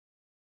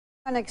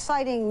On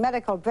exciting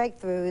medical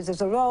breakthroughs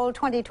is a role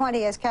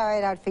 2020 has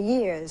carried out for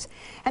years.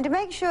 And to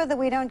make sure that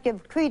we don't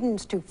give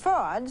credence to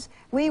frauds,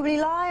 we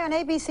rely on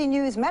ABC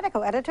News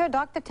medical editor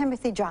Dr.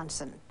 Timothy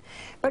Johnson.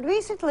 But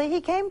recently he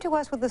came to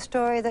us with a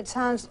story that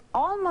sounds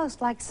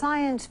almost like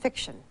science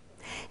fiction.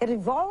 It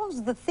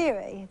involves the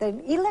theory that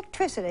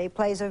electricity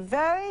plays a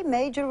very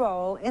major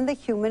role in the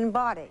human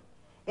body.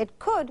 It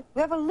could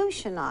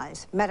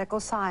revolutionize medical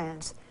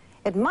science.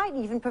 It might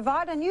even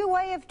provide a new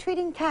way of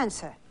treating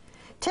cancer.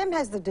 Tim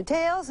has the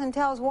details and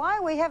tells why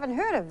we haven't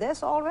heard of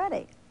this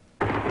already.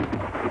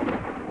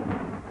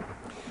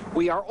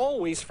 We are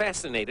always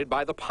fascinated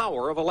by the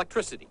power of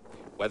electricity,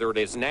 whether it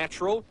is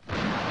natural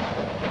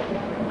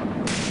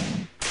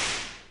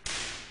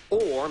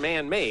or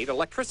man-made.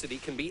 Electricity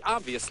can be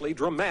obviously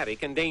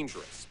dramatic and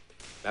dangerous.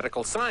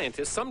 Medical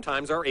scientists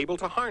sometimes are able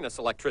to harness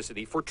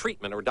electricity for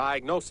treatment or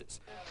diagnosis.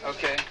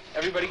 Okay,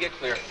 everybody get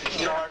clear.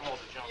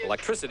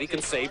 Electricity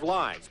can save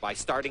lives by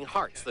starting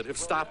hearts that have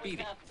stopped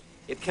beating.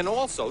 It can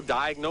also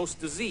diagnose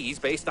disease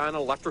based on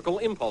electrical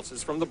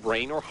impulses from the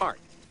brain or heart.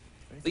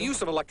 The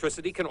use of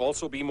electricity can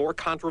also be more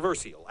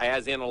controversial,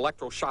 as in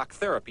electroshock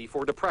therapy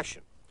for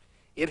depression.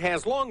 It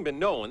has long been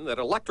known that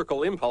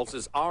electrical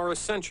impulses are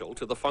essential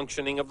to the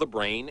functioning of the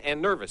brain and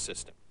nervous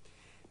system.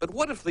 But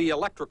what if the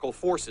electrical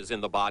forces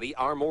in the body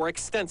are more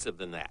extensive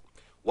than that?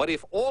 What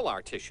if all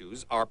our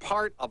tissues are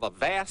part of a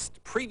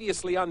vast,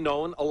 previously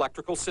unknown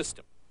electrical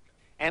system?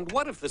 And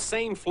what if the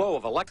same flow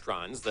of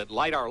electrons that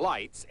light our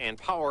lights and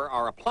power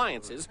our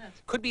appliances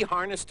could be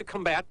harnessed to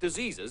combat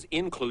diseases,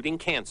 including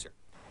cancer?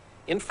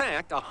 In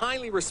fact, a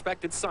highly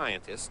respected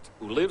scientist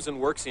who lives and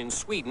works in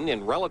Sweden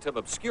in relative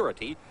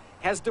obscurity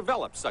has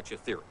developed such a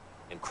theory.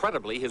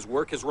 Incredibly, his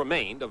work has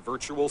remained a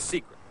virtual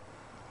secret.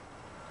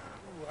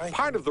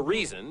 Part of the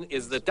reason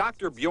is that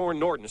Dr. Bjorn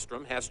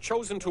Nordenstrom has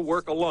chosen to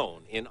work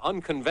alone in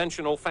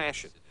unconventional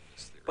fashion.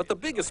 But the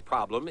biggest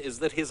problem is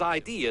that his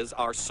ideas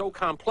are so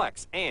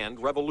complex and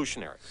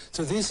revolutionary.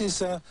 So this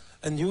is a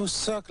new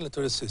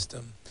circulatory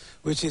system,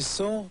 which is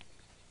so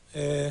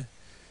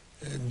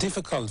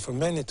difficult for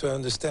many to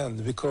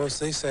understand, because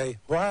they say,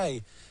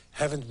 why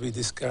haven't we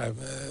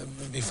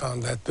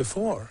found that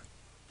before?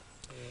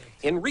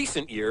 In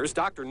recent years,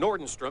 Dr.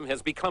 Nordenstrom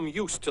has become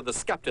used to the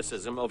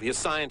skepticism of his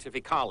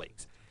scientific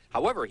colleagues.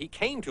 However, he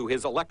came to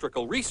his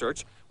electrical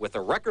research with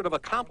a record of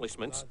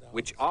accomplishments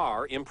which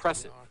are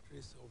impressive.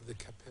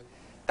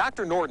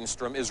 Dr.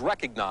 Nordenstrom is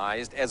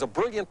recognized as a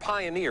brilliant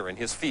pioneer in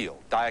his field,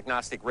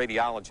 diagnostic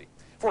radiology.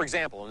 For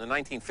example, in the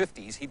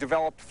 1950s, he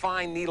developed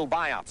fine needle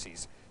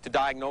biopsies to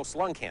diagnose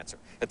lung cancer.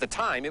 At the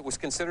time, it was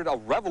considered a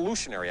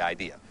revolutionary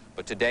idea,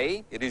 but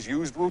today it is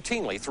used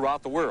routinely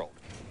throughout the world.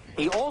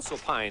 He also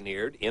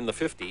pioneered, in the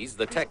 50s,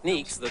 the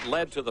techniques that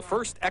led to the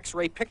first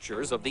X-ray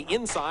pictures of the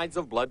insides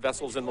of blood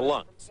vessels in the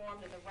lungs.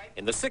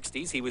 In the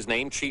 60s, he was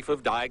named Chief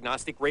of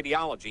Diagnostic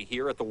Radiology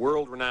here at the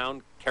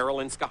world-renowned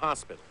Karolinska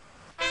Hospital.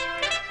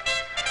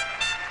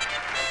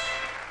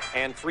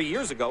 And 3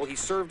 years ago, he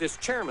served as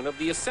chairman of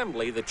the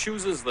assembly that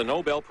chooses the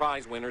Nobel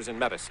Prize winners in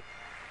medicine.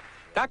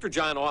 Dr.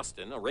 John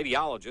Austin, a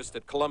radiologist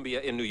at Columbia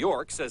in New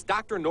York, says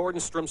Dr.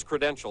 Nordenstrom's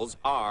credentials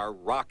are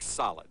rock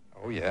solid.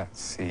 Oh,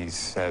 yes. He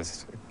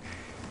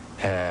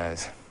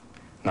has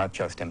not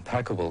just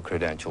impeccable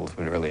credentials,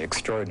 but really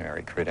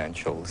extraordinary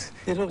credentials.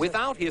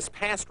 Without his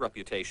past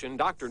reputation,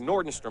 Dr.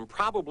 Nordenstrom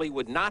probably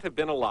would not have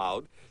been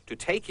allowed to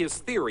take his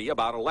theory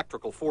about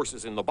electrical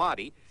forces in the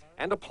body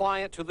and apply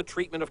it to the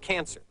treatment of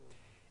cancer.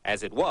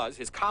 As it was,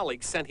 his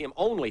colleagues sent him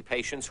only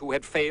patients who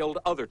had failed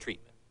other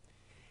treatment.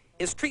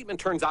 His treatment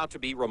turns out to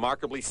be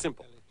remarkably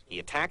simple. He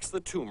attacks the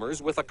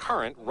tumors with a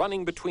current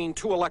running between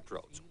two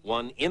electrodes,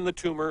 one in the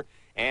tumor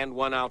and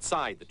one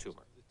outside the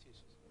tumor.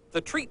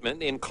 The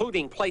treatment,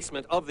 including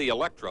placement of the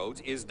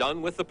electrodes, is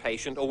done with the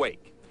patient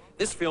awake.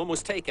 This film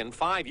was taken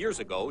 5 years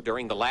ago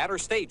during the latter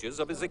stages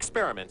of his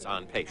experiments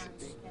on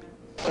patients.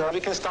 Now we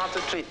can start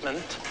the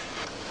treatment,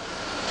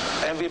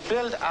 and we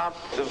build up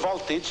the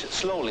voltage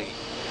slowly.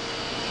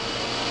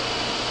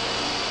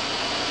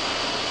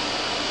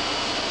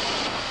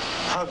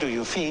 How do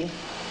you feel?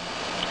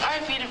 I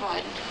feel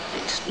fine.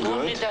 It's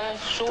good.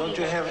 Don't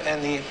you have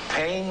any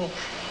pain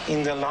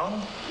in the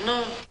lung?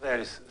 No.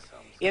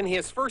 In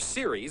his first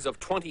series of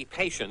 20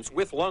 patients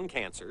with lung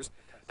cancers,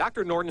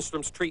 Dr.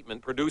 Nordenstrom's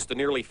treatment produced a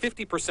nearly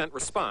 50%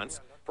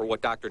 response for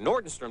what Dr.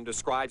 Nordenstrom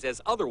describes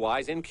as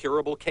otherwise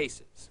incurable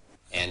cases.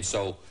 And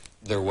so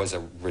there was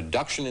a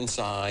reduction in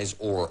size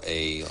or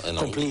a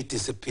complete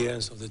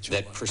disappearance of the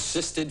tumor that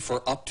persisted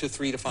for up to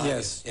 3 to 5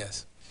 years?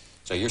 Yes.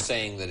 So you're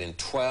saying that in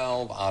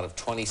 12 out of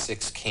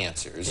 26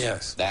 cancers,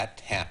 yes, that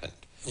happened?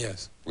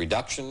 Yes.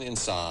 Reduction in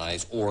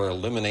size or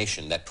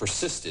elimination that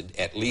persisted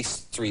at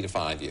least 3 to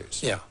 5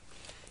 years? Yeah.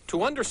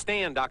 To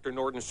understand Dr.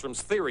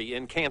 Nordenstrom's theory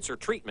in cancer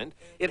treatment,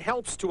 it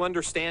helps to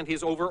understand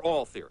his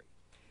overall theory.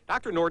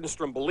 Dr.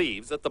 Nordenstrom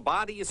believes that the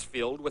body is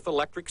filled with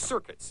electric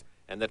circuits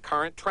and that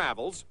current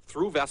travels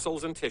through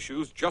vessels and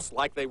tissues just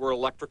like they were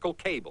electrical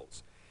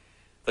cables.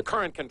 The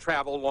current can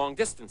travel long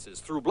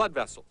distances through blood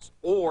vessels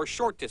or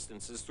short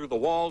distances through the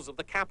walls of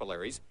the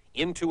capillaries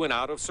into and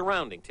out of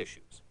surrounding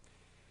tissues.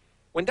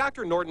 When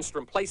Dr.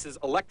 Nordenstrom places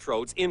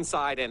electrodes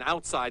inside and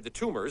outside the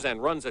tumors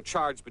and runs a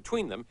charge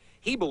between them,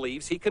 he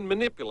believes he can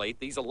manipulate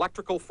these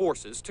electrical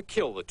forces to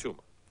kill the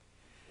tumor.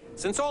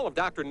 Since all of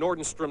Dr.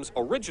 Nordenstrom's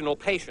original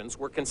patients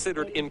were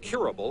considered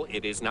incurable,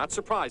 it is not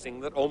surprising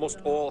that almost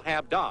all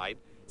have died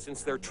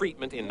since their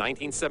treatment in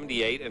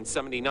 1978 and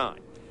 79.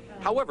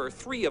 However,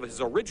 3 of his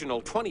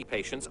original 20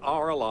 patients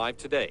are alive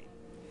today.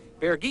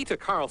 Birgitta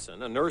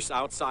Carlson, a nurse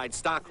outside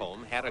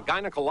Stockholm, had a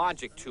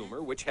gynecologic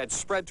tumor which had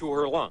spread to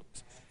her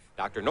lungs.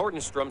 Dr.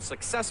 Nordenstrom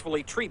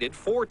successfully treated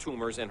 4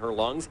 tumors in her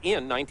lungs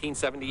in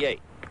 1978.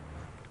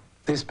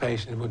 This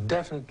patient would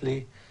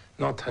definitely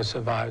not have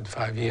survived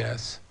 5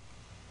 years,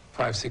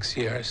 5-6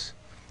 years,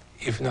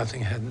 if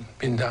nothing had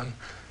been done.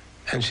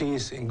 And she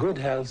is in good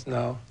health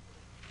now,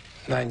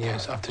 9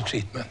 years after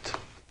treatment.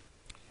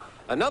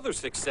 Another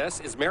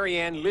success is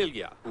Marianne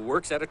Lilja, who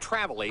works at a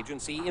travel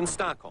agency in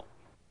Stockholm.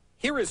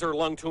 Here is her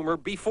lung tumor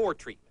before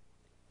treatment.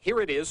 Here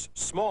it is,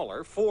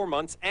 smaller, 4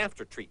 months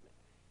after treatment.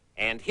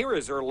 And here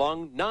is her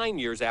lung 9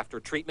 years after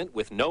treatment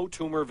with no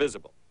tumor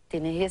visible.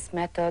 In his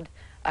method,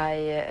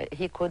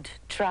 he could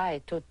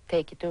try to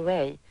take it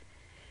away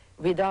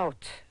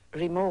without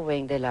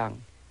removing the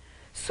lung.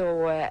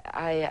 So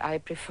I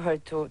prefer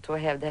to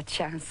have that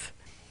chance.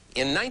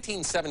 In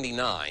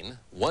 1979,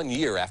 1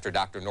 year after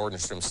Dr.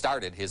 Nordenstrom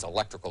started his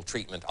electrical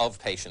treatment of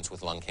patients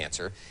with lung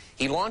cancer,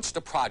 he launched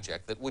a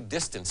project that would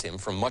distance him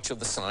from much of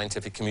the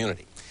scientific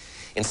community.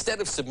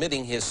 Instead of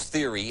submitting his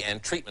theory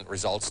and treatment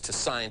results to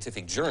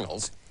scientific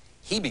journals,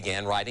 he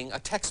began writing a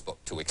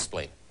textbook to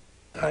explain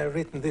it. I have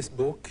written this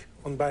book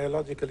on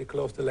biologically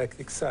closed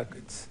electric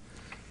circuits.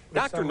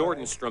 Dr.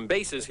 Nordenstrom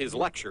bases his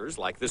lectures,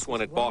 like this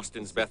one at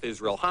Boston's Beth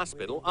Israel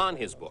Hospital, on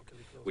his book,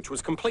 which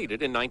was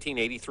completed in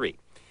 1983.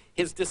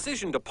 His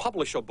decision to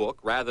publish a book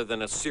rather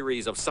than a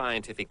series of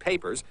scientific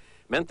papers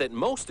meant that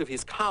most of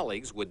his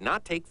colleagues would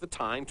not take the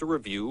time to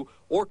review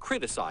or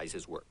criticize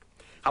his work.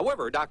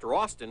 However, Dr.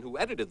 Austin, who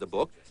edited the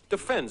book,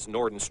 defends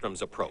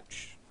Nordenstrom's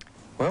approach.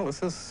 Well,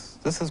 this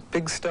is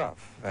big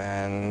stuff,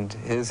 and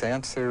his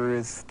answer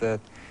is that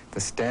the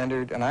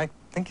standard, and I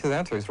think his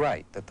answer is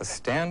right, that the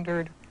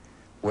standard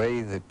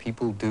way that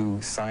people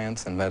do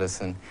science and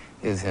medicine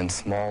is in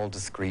small,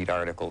 discrete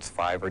articles,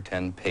 5 or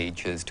 10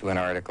 pages to an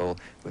article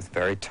with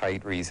very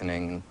tight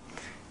reasoning,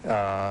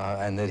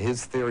 and that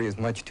his theory is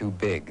much too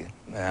big,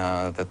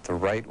 that the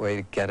right way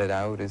to get it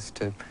out is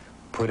to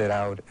put it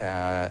out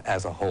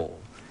as a whole.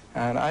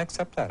 And I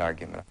accept that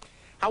argument.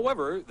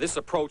 However, this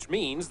approach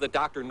means that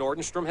Dr.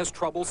 Nordenstrom has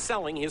trouble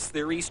selling his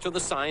theories to the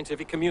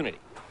scientific community.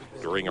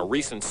 During a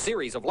recent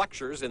series of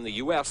lectures in the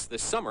U.S.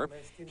 this summer,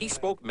 he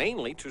spoke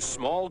mainly to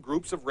small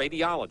groups of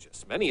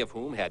radiologists, many of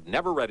whom had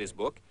never read his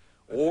book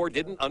or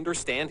didn't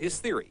understand his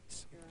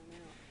theories.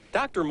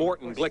 Dr.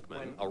 Morton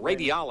Glickman, a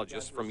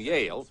radiologist from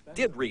Yale,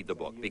 did read the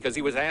book because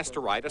he was asked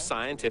to write a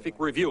scientific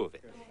review of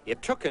it.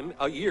 It took him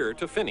a year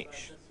to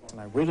finish.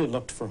 And I really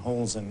looked for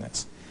holes in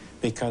this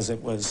because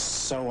it was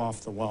so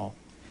off the wall.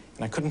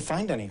 And I couldn't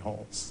find any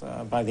holes.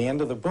 By the end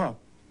of the book,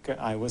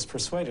 I was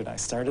persuaded. I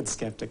started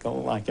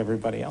skeptical like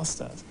everybody else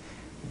does.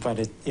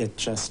 But it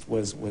just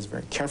was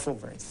very careful,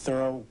 very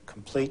thorough,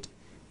 complete,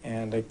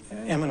 and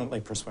eminently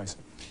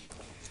persuasive.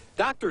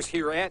 Doctors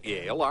here at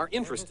Yale are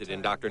interested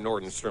in Dr.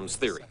 Nordenstrom's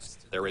theories.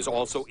 There is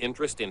also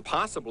interest in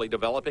possibly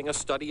developing a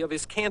study of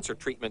his cancer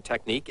treatment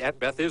technique at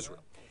Beth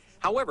Israel.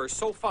 However,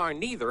 so far,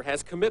 neither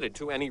has committed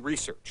to any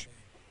research.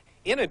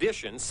 In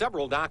addition,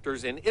 several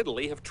doctors in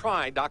Italy have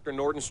tried Dr.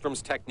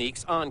 Nordenstrom's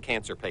techniques on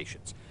cancer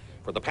patients.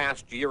 For the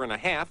past year and a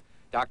half,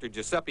 Dr.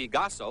 Giuseppe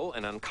Gasso,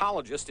 an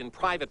oncologist in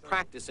private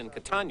practice in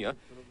Catania,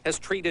 has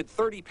treated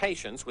 30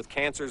 patients with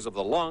cancers of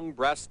the lung,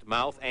 breast,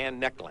 mouth, and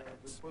neck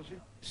glands.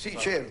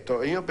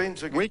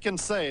 We can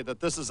say that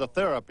this is a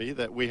therapy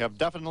that we have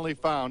definitely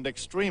found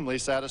extremely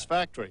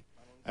satisfactory,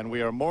 and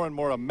we are more and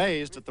more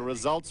amazed at the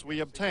results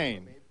we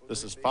obtain.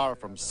 This is far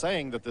from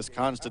saying that this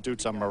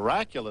constitutes a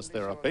miraculous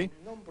therapy.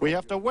 We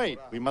have to wait.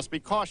 We must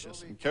be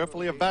cautious and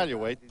carefully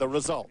evaluate the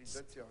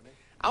results.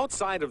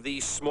 Outside of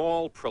these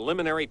small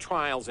preliminary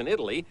trials in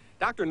Italy,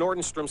 Dr.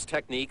 Nordenstrom's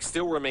technique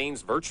still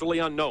remains virtually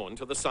unknown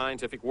to the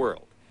scientific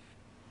world.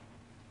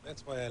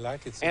 That's why I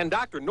like it. And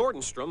Dr.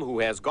 Nordenstrom, who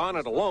has gone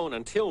it alone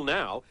until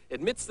now,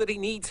 admits that he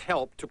needs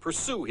help to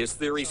pursue his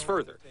theories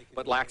further,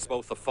 but lacks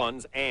both the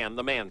funds and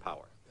the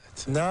manpower.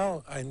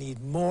 Now I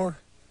need more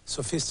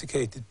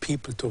sophisticated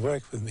people to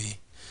work with me,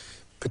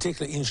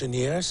 particularly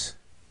engineers,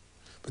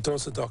 but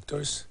also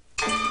doctors.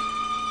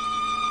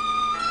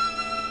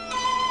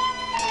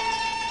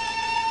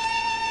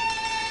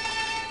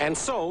 And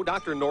so,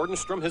 Dr.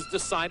 Nordenstrom has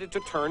decided to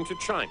turn to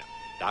China.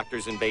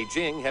 Doctors in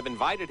Beijing have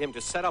invited him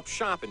to set up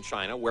shop in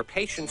China, where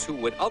patients who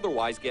would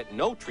otherwise get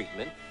no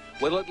treatment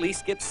will at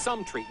least get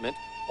some treatment,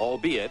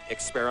 albeit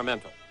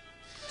experimental.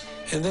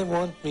 And they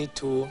want me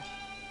to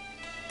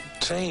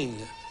train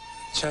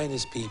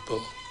Chinese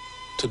people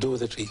to do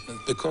the treatment,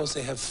 because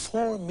they have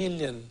 4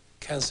 million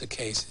cancer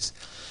cases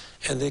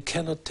and they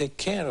cannot take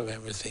care of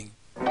everything.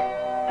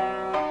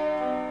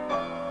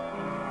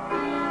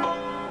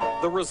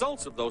 The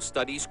results of those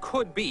studies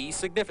could be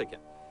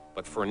significant.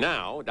 But for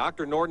now,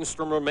 Dr.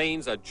 Nordenstrom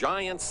remains a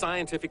giant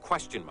scientific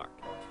question mark,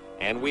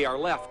 and we are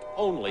left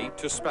only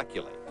to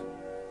speculate.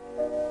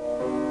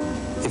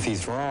 If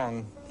he's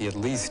wrong, he at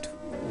least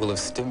will have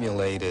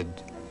stimulated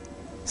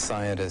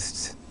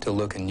scientists to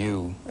look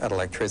anew at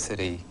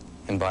electricity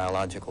in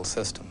biological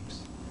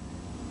systems.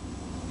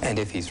 And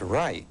if he's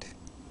right,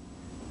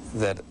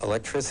 that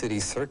electricity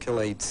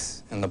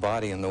circulates in the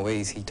body in the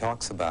ways he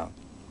talks about,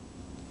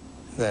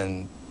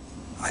 then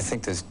I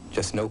think there's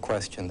just no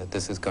question that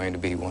this is going to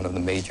be one of the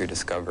major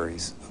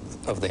discoveries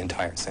of the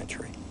entire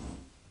century.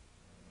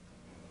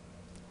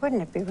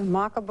 Wouldn't it be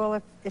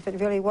remarkable if it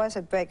really was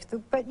a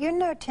breakthrough? But you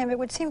know, Tim, it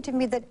would seem to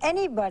me that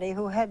anybody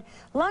who had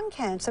lung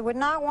cancer would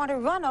not want to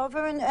run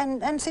over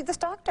and see this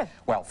doctor.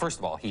 Well, first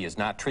of all, he is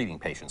not treating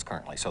patients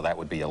currently, so that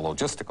would be a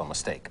logistical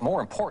mistake.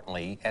 More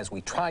importantly, as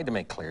we tried to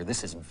make clear,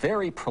 this is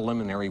very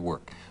preliminary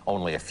work.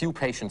 Only a few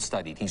patients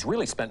studied. He's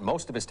really spent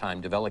most of his time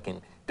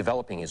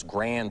developing his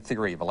grand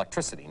theory of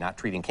electricity, not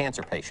treating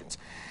cancer patients.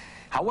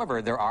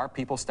 However, there are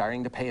people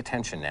starting to pay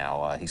attention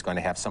now. He's going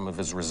to have some of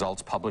his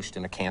results published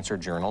in a cancer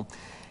journal.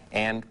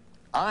 And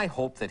I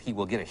hope that he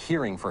will get a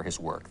hearing for his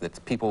work,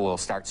 that people will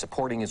start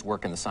supporting his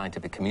work in the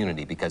scientific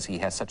community, because he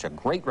has such a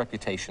great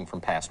reputation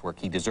from past work.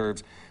 He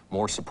deserves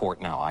more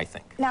support now, I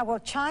think. Now, will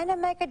China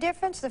make a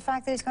difference, the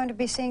fact that he's going to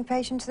be seeing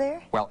patients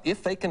there? Well,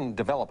 if they can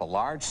develop a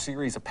large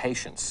series of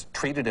patients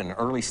treated in an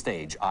early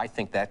stage, I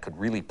think that could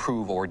really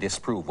prove or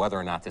disprove whether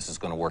or not this is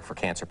going to work for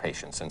cancer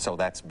patients. And so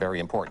that's very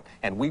important.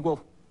 And we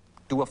will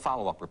do a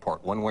follow-up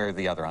report, one way or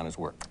the other, on his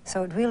work.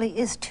 So it really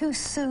is too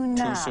soon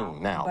now. Too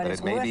soon now, but it's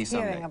it may worth be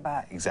someday. hearing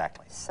about.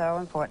 Exactly. So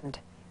important.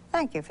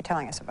 Thank you for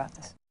telling us about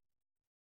this.